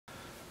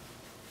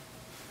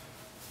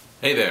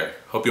Hey there,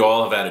 hope you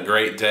all have had a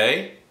great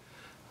day.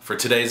 For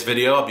today's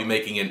video, I'll be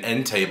making an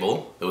end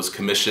table that was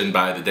commissioned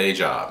by the day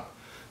job.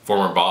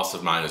 Former boss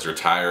of mine is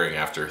retiring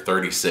after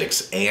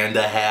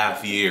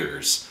 36.5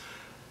 years.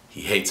 He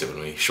hates it when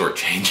we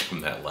shortchange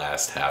him that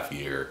last half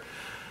year.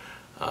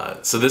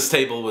 So this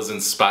table was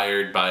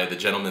inspired by the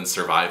gentleman's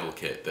survival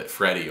kit that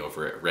Freddie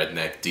over at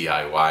Redneck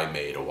DIY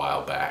made a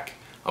while back.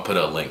 I'll put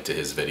a link to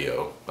his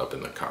video up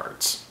in the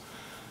cards.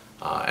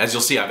 As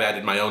you'll see, I've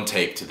added my own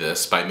take to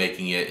this by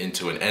making it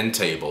into an end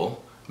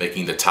table,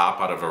 making the top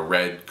out of a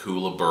red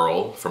Kula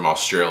Burl from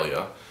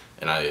Australia,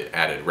 and I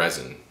added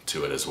resin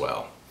to it as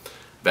well.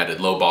 I've added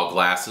lowball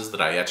glasses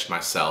that I etched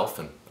myself,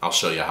 and I'll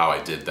show you how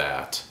I did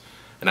that.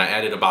 And I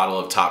added a bottle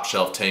of top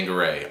shelf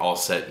Tanqueray, all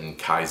set in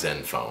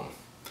Kaizen foam.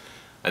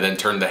 I then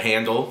turned the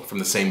handle from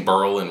the same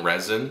Burl and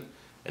resin,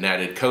 and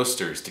added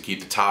coasters to keep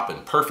the top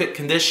in perfect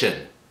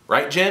condition.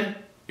 Right, Jim?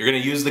 You're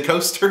gonna use the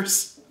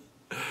coasters?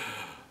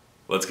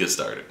 Let's get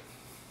started.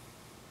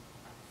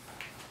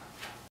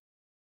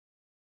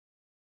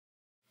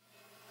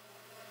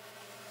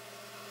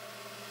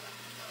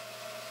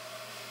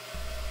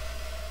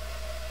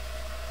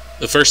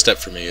 The first step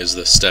for me is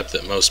the step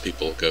that most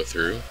people go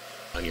through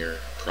on your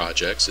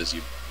projects, is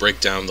you break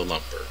down the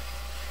lumber.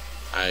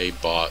 I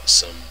bought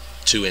some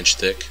 2-inch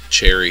thick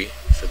cherry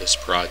for this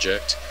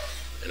project,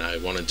 and I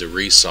wanted to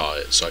resaw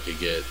it so I could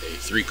get a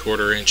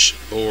 3/4 inch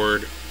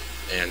board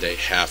and a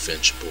 1/2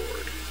 inch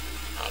board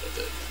out of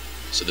it.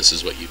 So this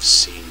is what you've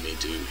seen me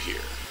do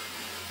here.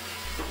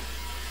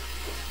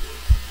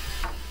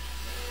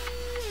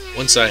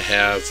 Once I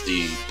have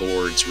the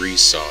boards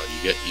resawed,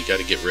 you got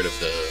to get rid of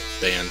the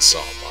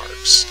bandsaw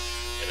marks,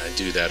 and I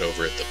do that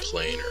over at the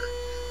planer.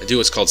 I do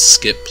what's called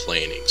skip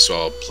planing, so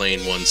I'll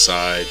plane one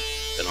side,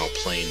 then I'll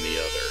plane the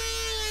other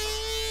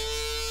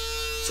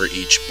for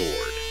each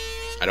board.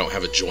 I don't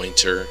have a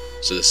jointer,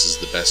 so this is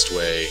the best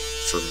way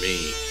for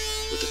me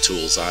with the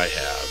tools I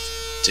have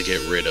to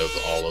get rid of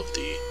all of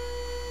the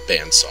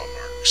bandsaw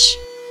marks.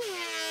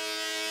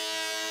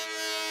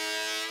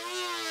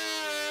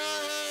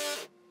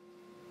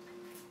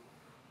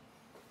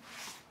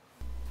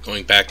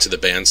 Going back to the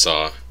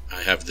bandsaw,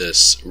 I have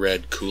this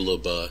red Kula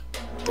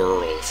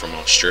Burl from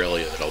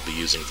Australia that I'll be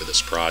using for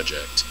this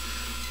project.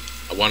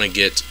 I want to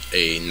get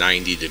a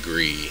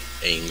 90-degree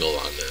angle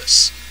on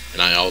this,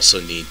 and I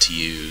also need to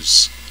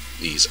use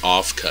these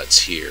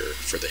offcuts here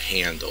for the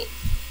handle,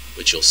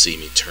 which you'll see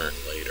me turn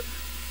later.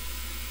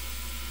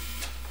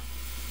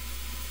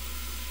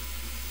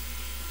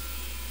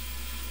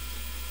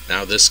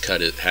 Now this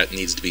cut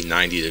needs to be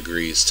 90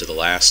 degrees to the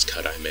last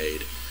cut I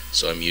made,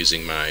 so I'm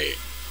using my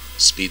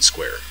speed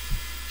square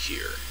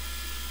here.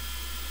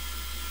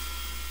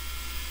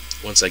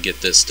 Once I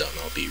get this done,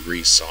 I'll be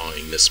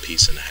resawing this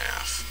piece in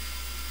half.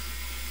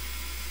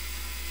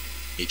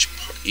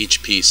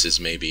 Each piece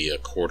is maybe a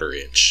 1/4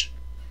 inch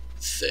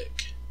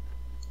thick.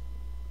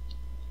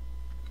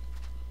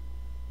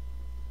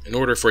 In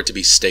order for it to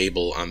be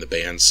stable on the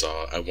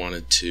bandsaw, I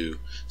wanted to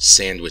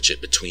sandwich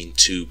it between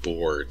two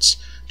boards,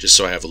 just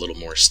so I have a little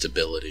more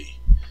stability.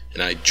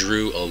 And I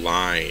drew a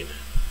line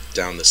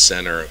down the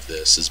center of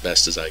this as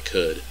best as I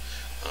could,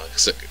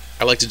 because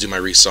I like to do my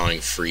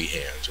resawing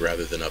freehand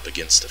rather than up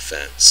against a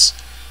fence.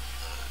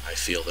 I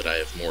feel that I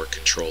have more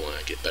control and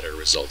I get better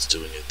results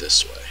doing it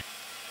this way.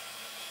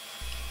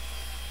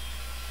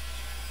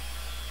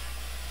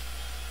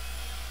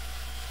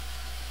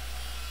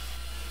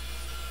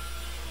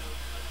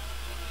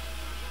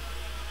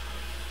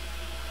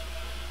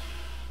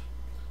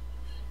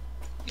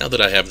 Now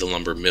that I have the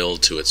lumber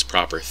milled to its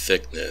proper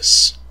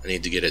thickness, I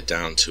need to get it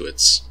down to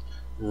its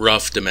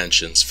rough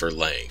dimensions for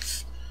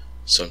length.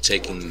 So I'm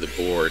taking the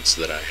boards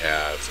that I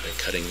have and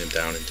cutting them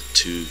down into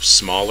 2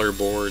 smaller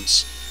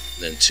boards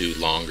and then 2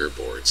 longer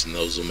boards, and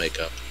those will make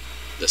up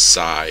the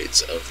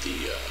sides of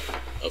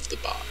the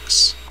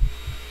box.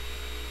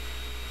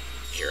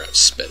 Here I've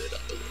sped it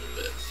up a little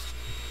bit.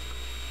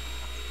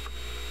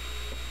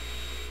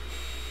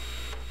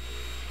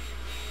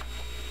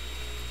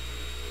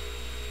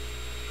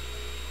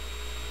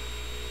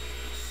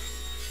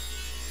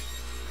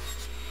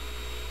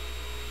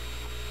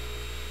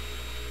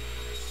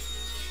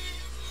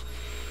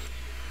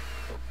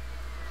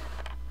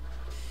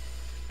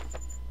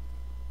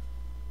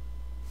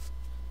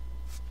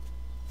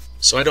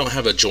 So I don't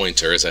have a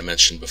jointer, as I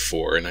mentioned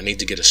before, and I need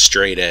to get a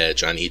straight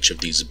edge on each of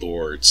these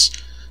boards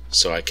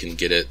so I can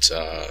get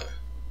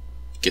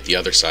the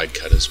other side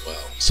cut as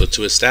well. So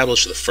to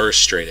establish the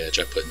first straight edge,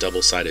 I put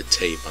double-sided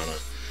tape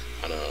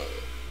on a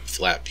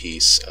flat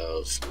piece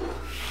of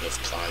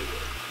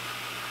plywood.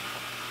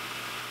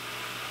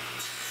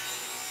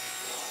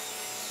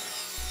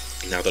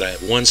 Now that I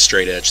have one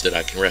straight edge that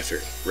I can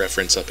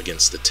reference up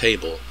against the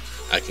table,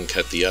 I can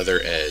cut the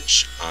other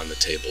edge on the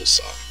table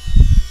saw.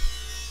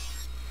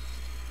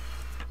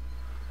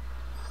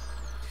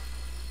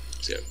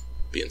 See, I'm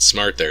being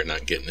smart there,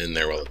 not getting in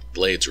there while the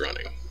blade's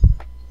running.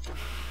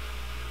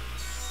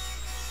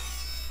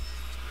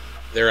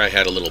 There I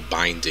had a little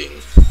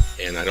binding,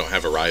 and I don't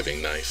have a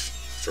riving knife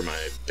for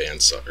my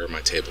bandsaw or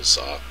my table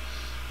saw.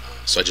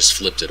 So I just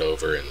flipped it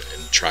over and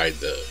tried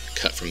the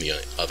cut from the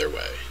other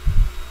way.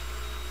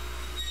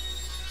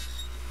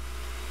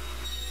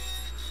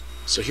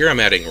 So here I'm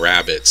adding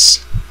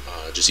rabbets,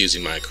 just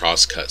using my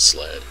crosscut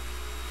sled.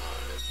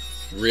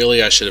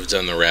 Really, I should have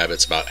done the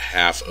rabbets about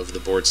half of the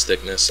board's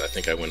thickness. I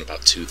think I went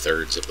about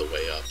 2/3 of the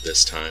way up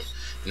this time,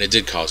 and it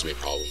did cause me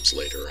problems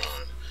later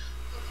on.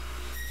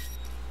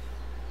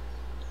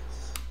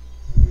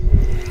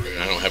 And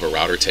I don't have a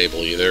router table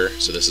either,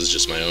 so this is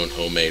just my own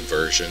homemade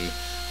version.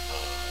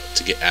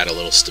 To add a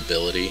little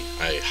stability,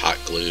 I hot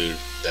glued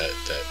that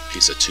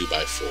piece of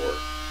 2x4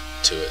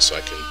 to it, so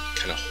I can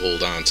kind of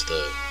hold on to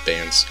the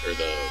bands or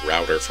the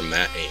router from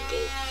that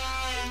angle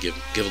and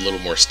give a little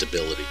more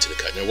stability to the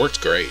cut, and it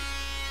worked great.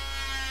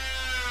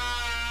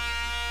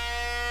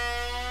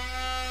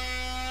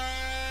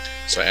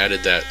 So I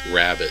added that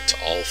rabbet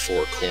to all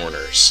four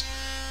corners,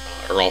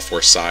 or all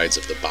four sides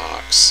of the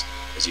box,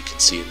 as you can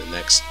see in the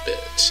next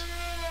bit.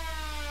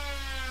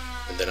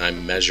 And then I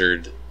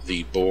measured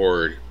the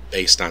board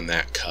based on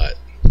that cut.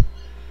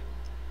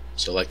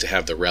 So I like to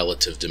have the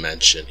relative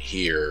dimension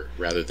here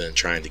rather than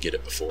trying to get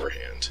it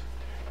beforehand.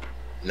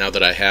 Now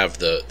that I have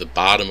the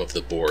bottom of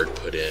the board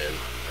put in,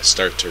 I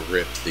start to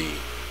rip the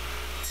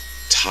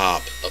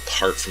top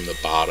apart from the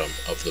bottom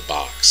of the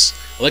box.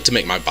 I like to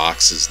make my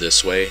boxes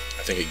this way.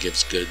 I think it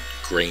gives good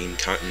grain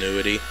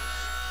continuity.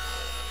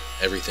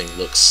 Everything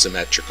looks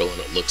symmetrical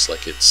and it looks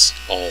like it's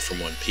all from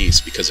one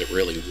piece, because it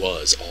really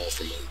was all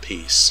from one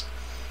piece.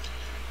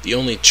 The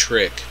only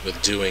trick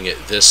with doing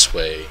it this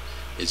way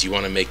is you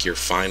want to make your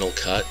final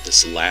cut,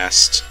 this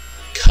last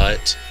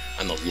cut,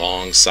 on the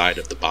long side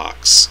of the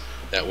box.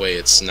 That way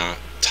it's not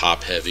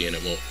top heavy and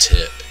it won't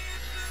tip.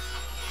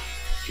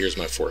 Here's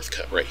my fourth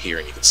cut right here,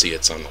 and you can see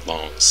it's on the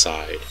long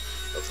side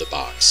of the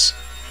box.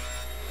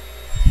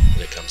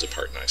 And it comes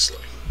apart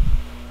nicely.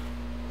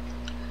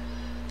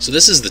 So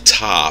this is the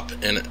top,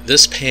 and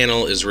this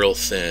panel is real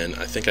thin.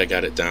 I think I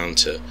got it down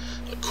to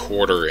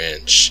 1/4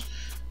 inch.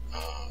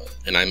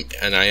 And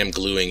I am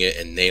gluing it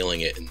and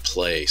nailing it in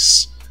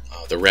place.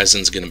 The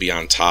resin's going to be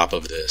on top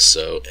of this,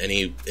 so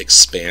any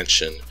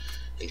expansion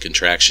and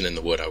contraction in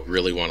the wood I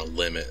really want to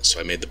limit. So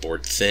I made the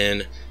board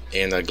thin,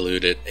 and I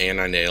glued it, and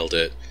I nailed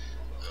it,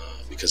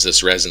 because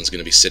this resin's going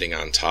to be sitting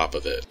on top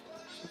of it.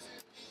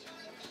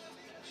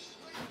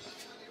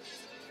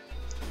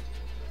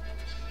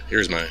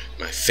 Here's my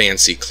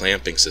fancy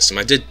clamping system.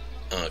 I did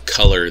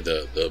color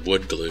the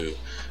wood glue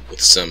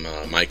with some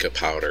mica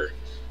powder.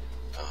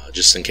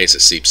 Just in case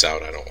it seeps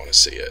out, I don't want to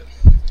see it.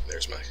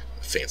 There's my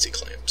fancy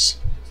clamps.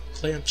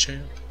 Clamp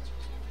champ.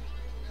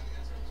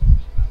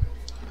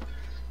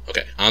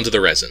 Okay, onto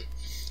the resin.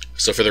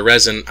 So for the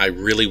resin, I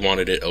really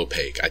wanted it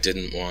opaque. I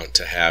didn't want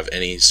to have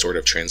any sort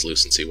of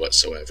translucency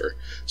whatsoever.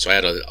 So I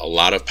had a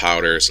lot of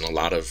powders and a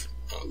lot of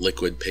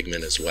liquid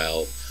pigment as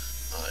well,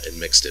 and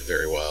mixed it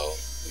very well.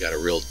 We got a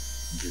real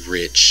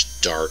rich,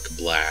 dark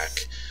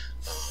black,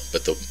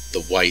 but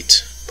the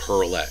white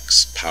Pearl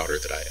X powder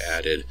that I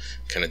added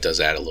kind of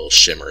does add a little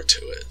shimmer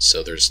to it.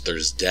 So there's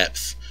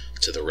depth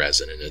to the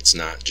resin, and it's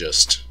not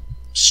just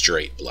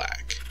straight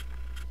black.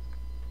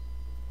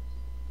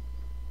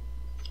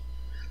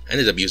 I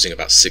ended up using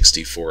about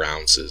 64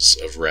 ounces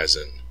of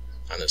resin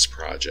on this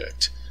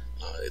project.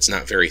 It's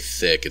not very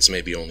thick. It's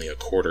maybe only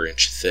 1/4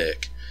 inch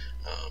thick,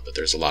 but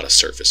there's a lot of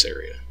surface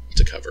area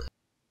to cover.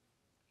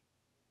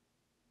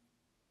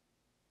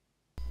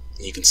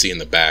 You can see in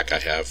the back I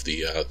have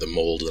the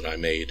mold that I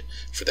made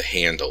for the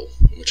handle,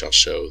 which I'll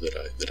show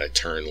that I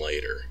turn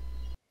later.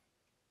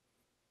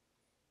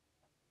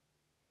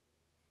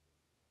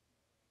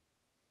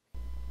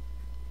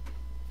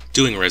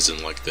 Doing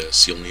resin like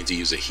this, you'll need to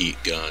use a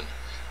heat gun.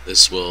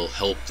 This will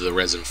help the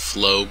resin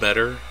flow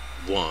better.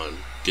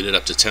 1, get it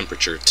up to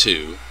temperature.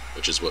 2,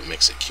 which is what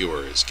makes it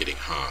cure, is getting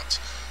hot.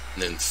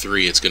 And then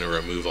 3, it's going to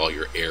remove all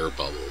your air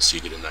bubbles, so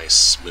you get a nice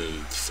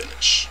smooth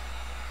finish.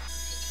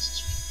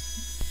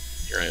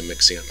 Here I am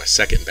mixing up my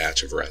second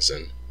batch of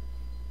resin.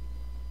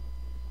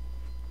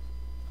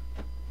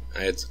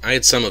 I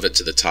had some of it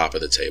to the top of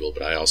the table,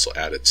 but I also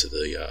added to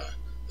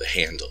the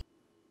handle,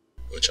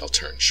 which I'll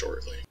turn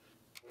shortly.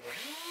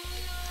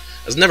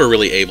 I was never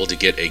really able to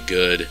get a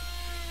good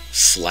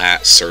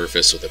flat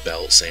surface with a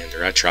belt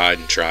sander. I tried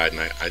and tried,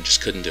 and I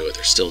just couldn't do it.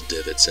 There's still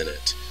divots in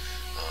it.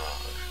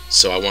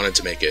 So I wanted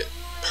to make it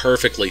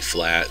perfectly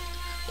flat.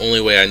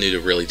 Only way I knew to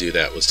really do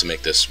that was to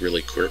make this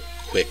really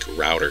quick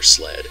router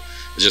sled.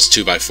 It's just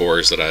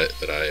 2x4s that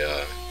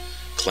I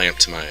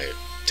clamped to my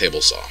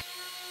table saw.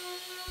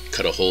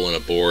 Cut a hole in a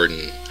board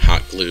and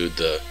hot glued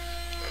the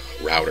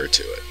router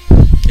to it.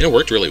 And it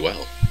worked really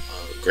well.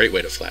 Great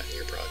way to flatten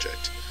your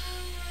project.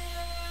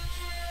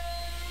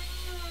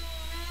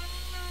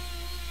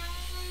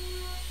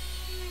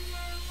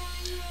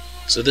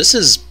 So this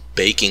is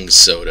baking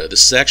soda.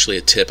 This is actually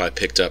a tip I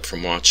picked up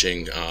from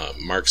watching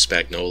Mark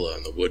Spagnola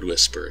on the Wood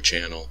Whisperer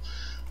channel,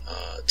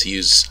 to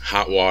use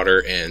hot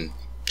water and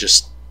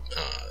just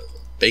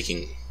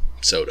baking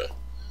soda.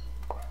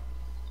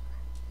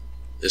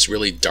 This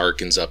really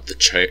darkens up the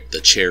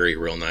cherry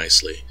real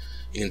nicely.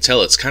 You can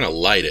tell it's kind of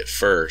light at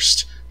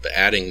first, but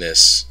adding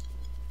this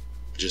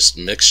just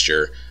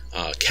mixture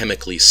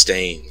chemically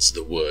stains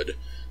the wood.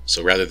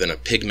 So rather than a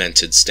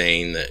pigmented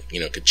stain that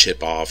could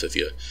chip off if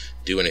you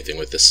do anything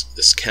with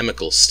this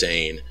chemical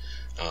stain,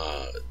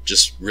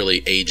 just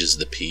really ages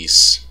the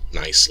piece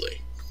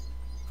nicely.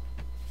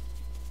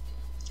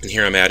 And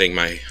here I'm adding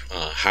my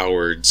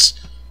Howard's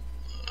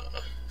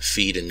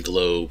Feed and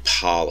Glow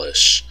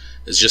polish.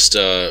 It's just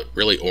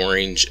really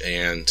orange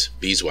and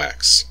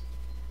beeswax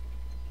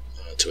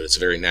to it. It's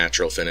a very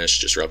natural finish.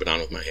 Just rub it on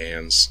with my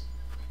hands.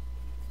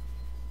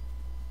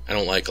 I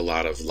don't like a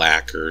lot of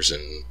lacquers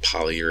and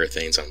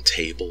polyurethanes on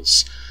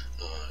tables.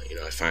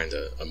 I find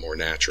a more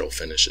natural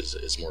finish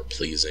is more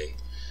pleasing,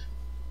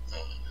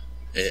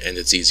 and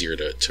it's easier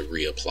to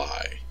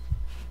reapply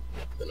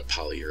than a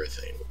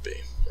polyurethane would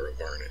be, or a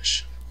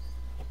varnish.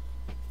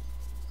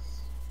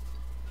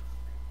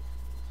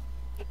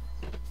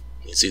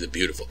 You can see the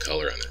beautiful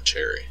color on that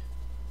cherry.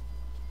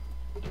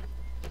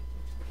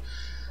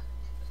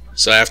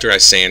 So after I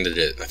sanded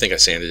it, I think I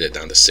sanded it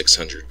down to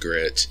 600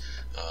 grit.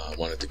 I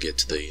wanted to get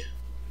to the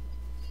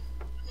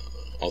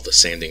all the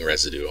sanding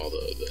residue, all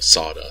the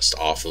sawdust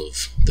off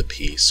of the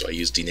piece. So I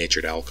used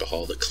denatured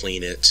alcohol to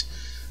clean it,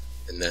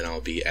 and then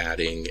I'll be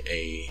adding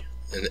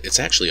and it's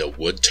actually a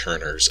wood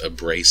turner's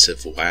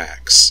abrasive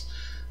wax.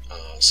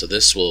 So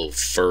this will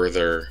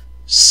further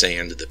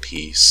sand the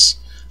piece.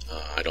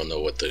 I don't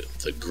know what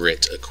the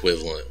grit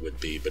equivalent would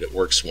be, but it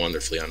works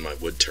wonderfully on my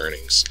wood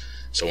turnings.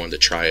 So I wanted to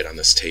try it on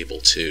this table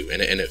too,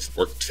 and it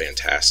worked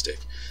fantastic.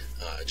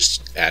 I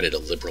just added a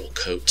liberal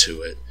coat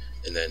to it,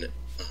 and then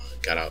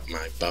got out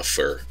my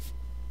buffer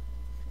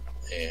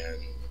and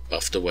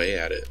buffed away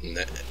at it.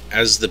 And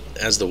as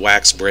the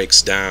wax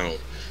breaks down,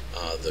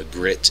 the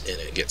grit in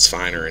it gets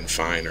finer and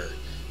finer,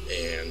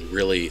 and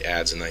really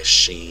adds a nice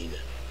sheen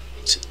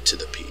to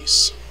the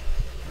piece.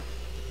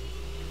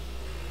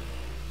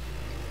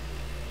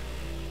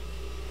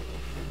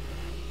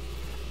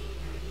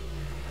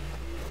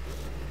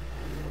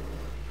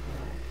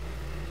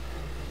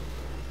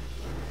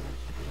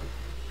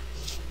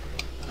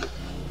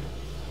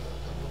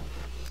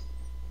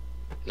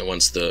 Now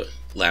once the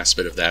last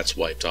bit of that's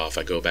wiped off,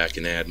 I go back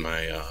and add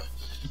my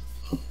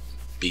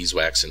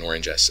beeswax and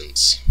orange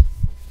essence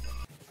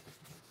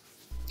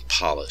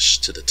polish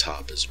to the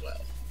top as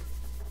well.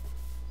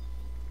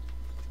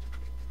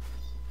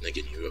 And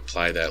again, you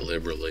apply that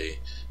liberally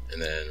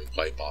and then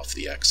wipe off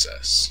the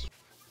excess.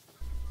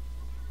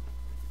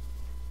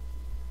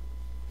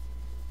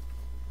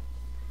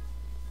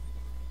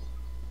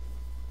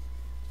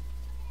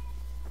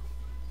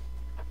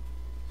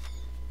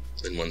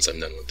 Then once I'm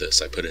done with this,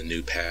 I put a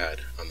new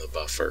pad on the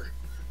buffer,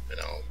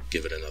 and I'll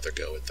give it another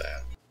go at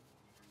that.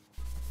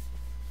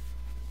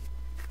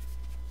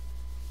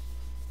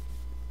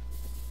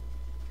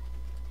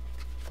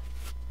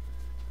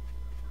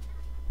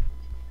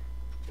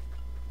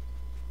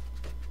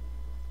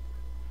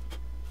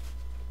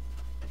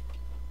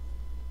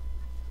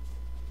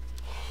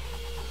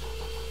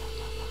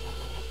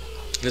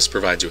 This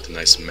provides you with a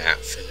nice matte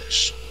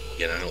finish.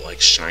 Again, I don't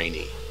like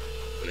shiny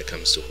when it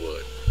comes to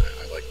wood.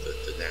 I like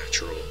the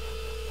natural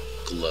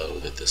glow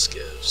that this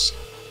gives.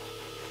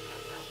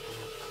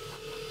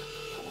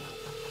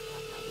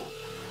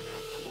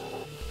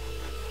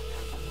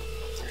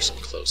 There's some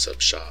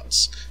close-up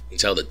shots. You can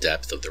tell the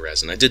depth of the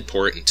resin. I did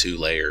pour it in 2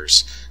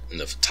 layers,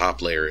 and the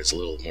top layer is a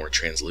little more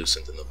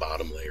translucent than the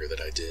bottom layer that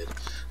I did.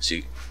 So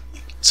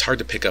it's hard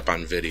to pick up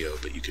on video,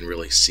 but you can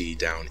really see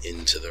down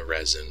into the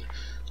resin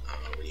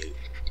when you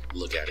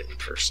look at it in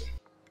person.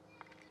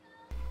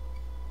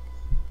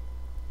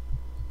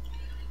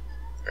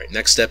 Alright,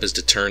 next step is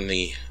to turn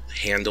the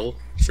handle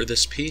for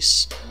this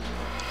piece.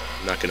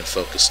 I'm not going to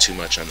focus too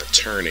much on the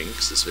turning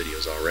because this video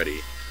is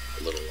already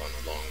a little on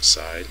the long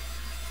side.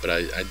 But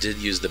I did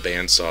use the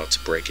bandsaw to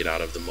break it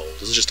out of the mold.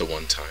 This is just a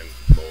one-time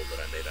mold that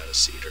I made out of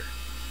cedar.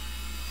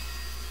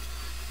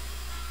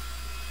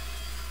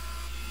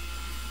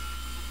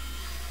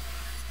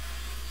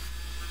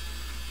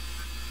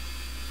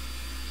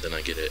 Then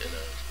I get it in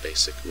a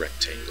basic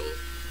rectangle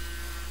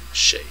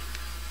shape.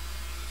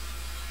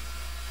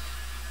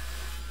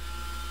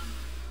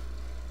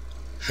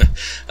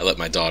 I let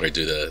my daughter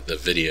do the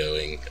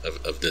videoing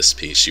of this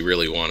piece. She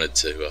really wanted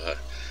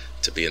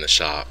to be in the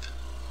shop,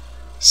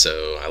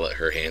 so I let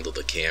her handle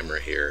the camera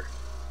here.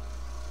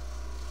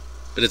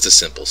 But it's a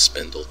simple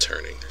spindle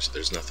turning.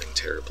 There's nothing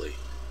terribly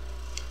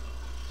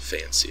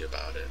fancy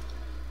about it.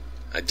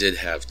 I did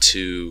have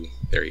two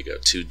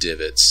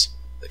divots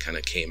that kind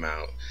of came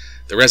out.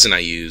 The resin I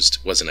used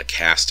wasn't a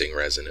casting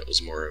resin, it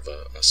was more of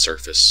a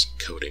surface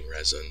coating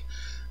resin,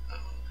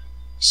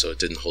 so it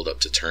didn't hold up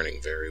to turning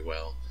very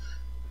well.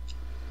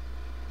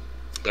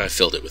 But I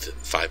filled it with a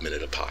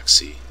 5-minute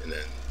epoxy and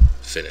then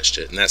finished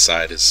it. And that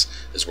side is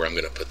where I'm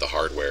going to put the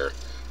hardware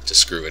to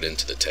screw it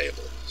into the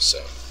table,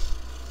 so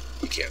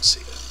you can't see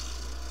it.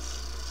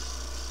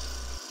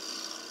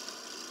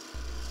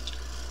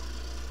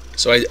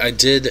 So I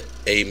did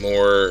a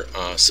more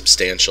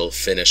substantial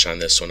finish on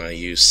this one. I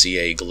used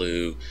CA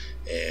glue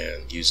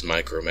and used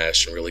micro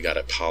mesh and really got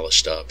it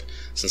polished up.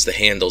 Since the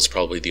handle's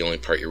probably the only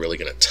part you're really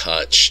going to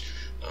touch,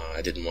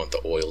 I didn't want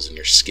the oils in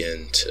your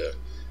skin to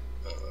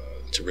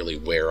really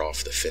wear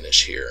off the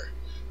finish here.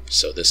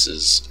 So this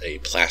is a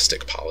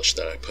plastic polish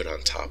that I put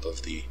on top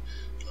of the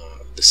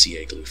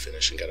CA glue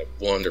finish and got a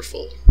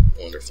wonderful,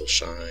 wonderful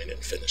shine and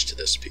finish to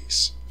this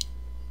piece.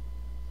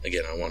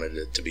 Again, I wanted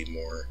it to be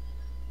more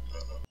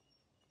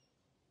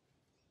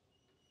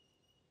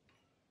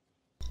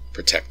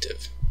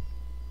protective.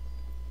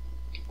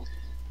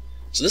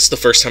 So this is the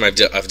first time I've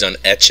done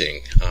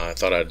etching. I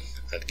thought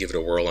I'd give it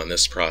a whirl on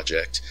this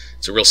project.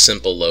 It's a real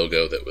simple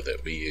logo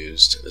that we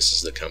used. This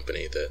is the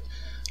company that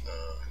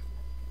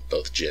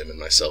both Jim and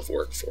myself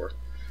work for,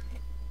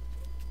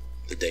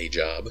 the day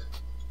job.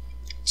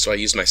 So I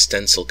used my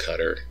stencil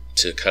cutter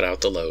to cut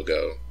out the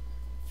logo,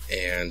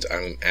 and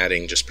I'm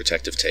adding just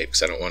protective tape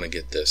because I don't want to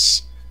get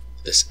this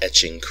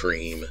etching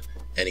cream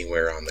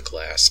anywhere on the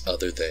glass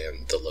other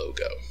than the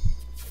logo.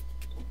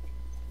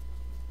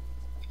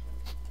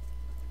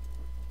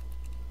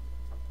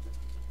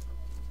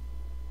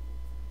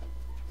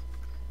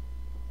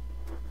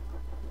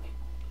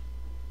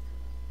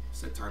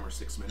 Set timer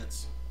 6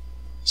 minutes.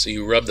 So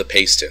you rub the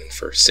paste in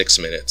for 6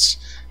 minutes.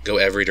 Go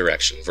every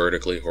direction,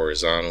 vertically,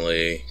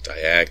 horizontally,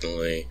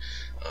 diagonally,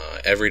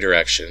 every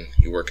direction.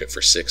 You work it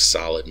for 6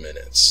 solid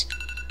minutes.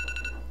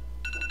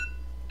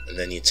 And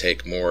then you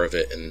take more of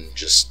it and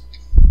just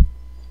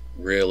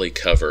really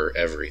cover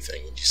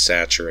everything. You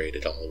saturate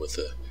it all with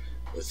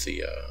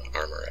the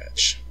armor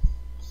etch.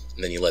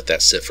 And then you let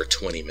that sit for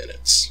 20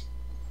 minutes.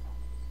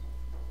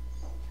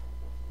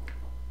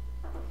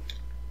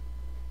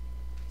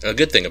 Now, a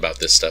good thing about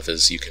this stuff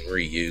is you can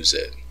reuse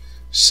it.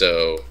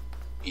 So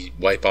you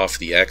wipe off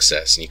the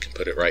excess and you can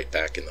put it right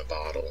back in the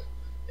bottle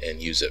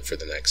and use it for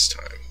the next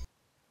time.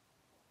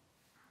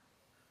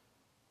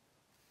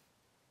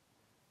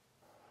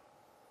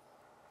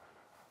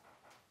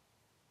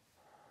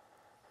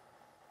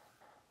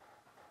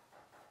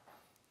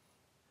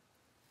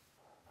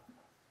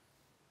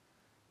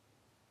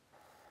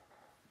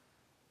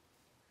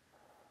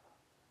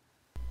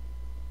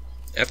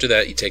 After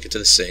that, you take it to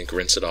the sink,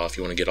 rinse it off.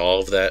 You want to get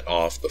all of that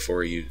off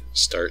before you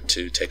start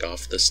to take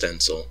off the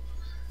stencil.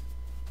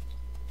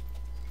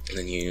 And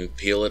then you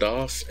peel it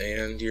off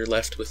and you're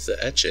left with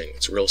the etching.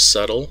 It's real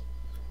subtle.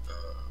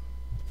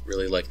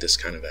 Really like this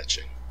kind of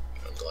etching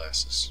on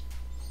glasses.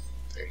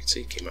 There you can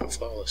see it came out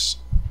flawless.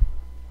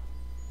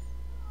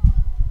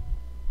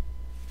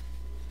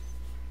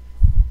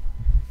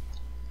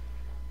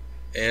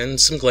 And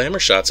some glamour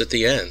shots at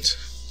the end.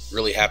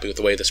 Really happy with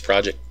the way this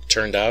project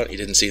turned out. You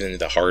didn't see any of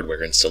the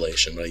hardware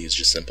installation, but I used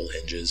just simple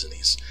hinges and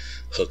these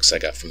hooks I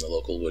got from the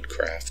local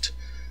woodcraft.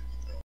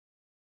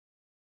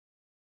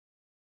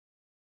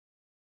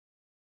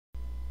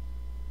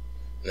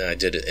 And then I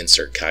did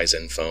insert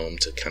Kaizen foam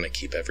to kind of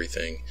keep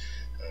everything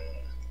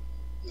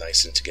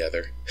nice and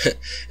together.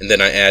 And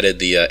then I added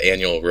the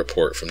annual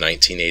report from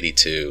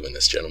 1982 when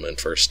this gentleman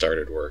first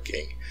started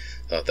working.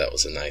 I thought that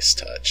was a nice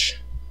touch.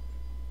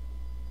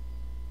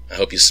 I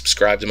hope you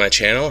subscribe to my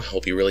channel. I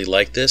hope you really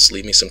like this.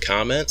 Leave me some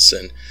comments,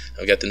 and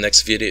I've got the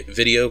next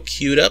video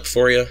queued up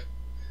for you.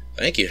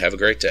 Thank you. Have a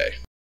great day.